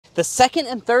The second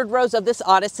and third rows of this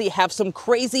Odyssey have some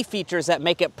crazy features that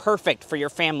make it perfect for your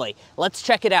family. Let's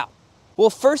check it out. Well,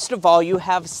 first of all, you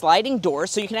have sliding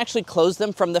doors, so you can actually close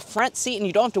them from the front seat and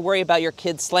you don't have to worry about your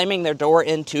kids slamming their door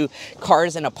into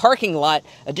cars in a parking lot.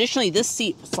 Additionally, this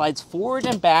seat slides forward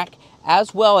and back,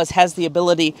 as well as has the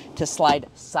ability to slide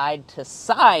side to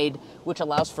side, which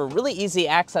allows for really easy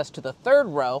access to the third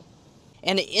row.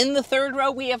 And in the third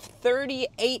row, we have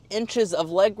 38 inches of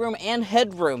legroom and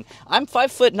headroom. I'm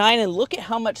 5'9" and look at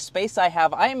how much space I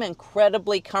have. I am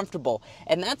incredibly comfortable.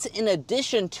 And that's in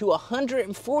addition to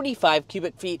 145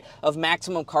 cubic feet of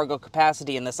maximum cargo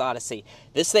capacity in this Odyssey.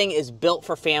 This thing is built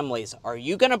for families. Are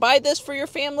you gonna buy this for your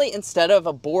family instead of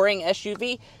a boring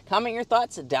SUV? Comment your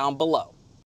thoughts down below.